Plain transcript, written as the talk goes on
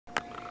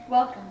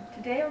Welcome.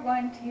 Today we're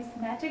going to use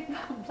the magic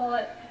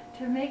bullet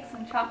to make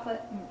some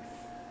chocolate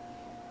mousse.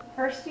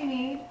 First you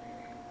need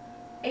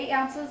 8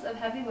 ounces of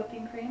heavy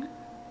whipping cream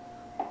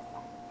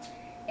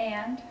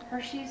and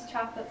Hershey's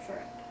chocolate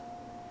syrup.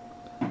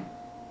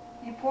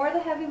 You pour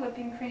the heavy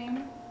whipping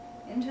cream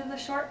into the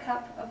short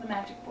cup of the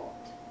magic bullet.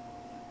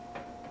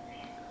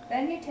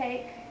 Then you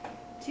take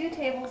 2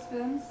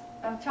 tablespoons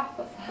of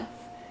chocolate sauce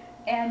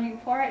and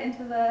you pour it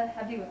into the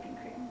heavy whipping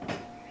cream.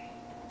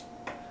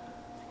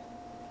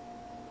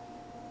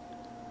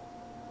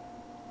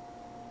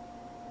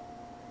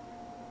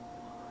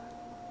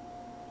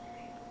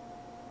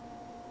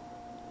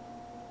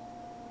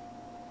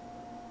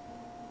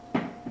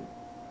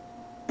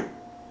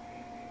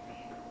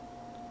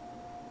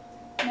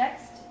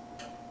 Next,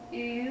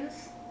 you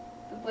use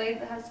the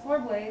blade that has 4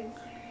 blades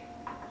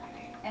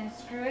and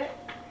screw it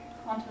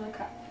onto the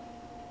cup.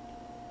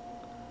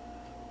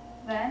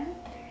 Then,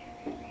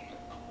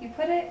 you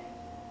put it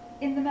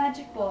in the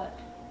magic bullet.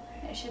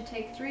 It should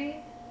take 3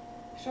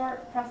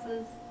 short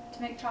presses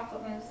to make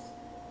chocolate mousse,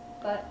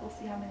 but we'll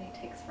see how many it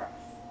takes for us.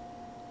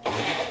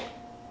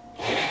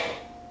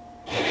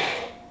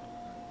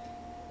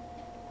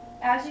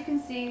 As you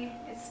can see,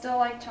 it's still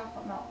like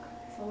chocolate milk,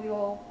 so we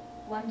will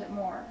blend it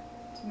more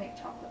to make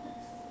chocolate mousse.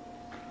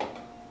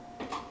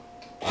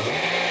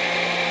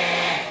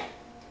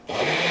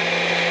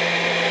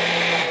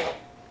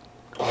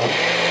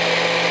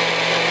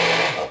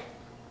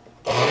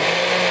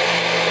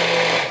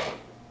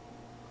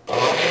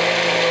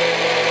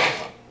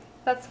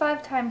 That's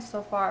 5 times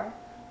so far.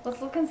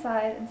 Let's look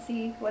inside and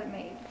see what it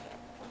made.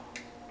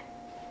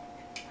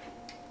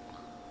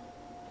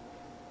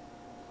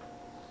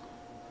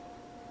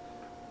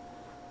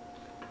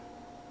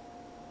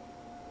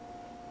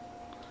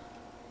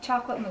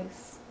 Chocolate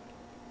mousse.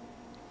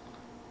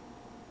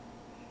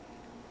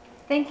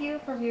 Thank you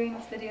for viewing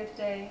this video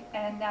today,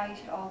 and now you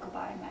should all go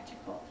buy a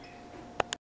magic bullet.